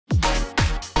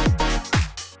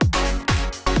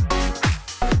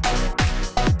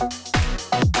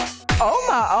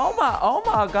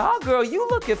my God, girl, you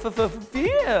looking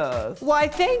fierce. Why,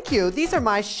 thank you. These are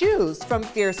my shoes from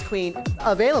Fierce Queen,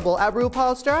 available at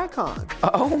RuPaul's DragCon.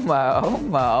 Oh my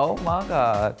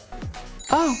God.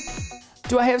 Oh,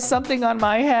 do I have something on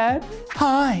my head?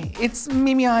 Hi, it's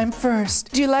Mimi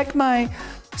Imfurst. Do you like my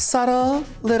subtle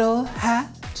little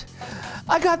hat?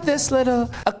 I got this little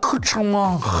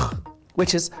accoutrement,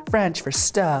 which is French for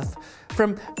stuff,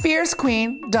 from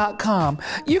fiercequeen.com.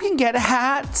 You can get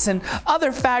hats and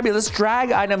other fabulous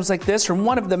drag items like this from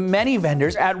one of the many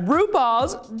vendors at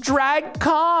RuPaul's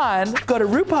DragCon. Go to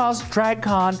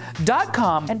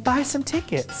RuPaul'sDragCon.com and buy some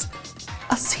tickets.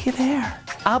 I'll see you there.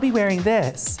 I'll be wearing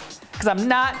this, because I'm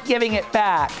not giving it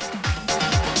back.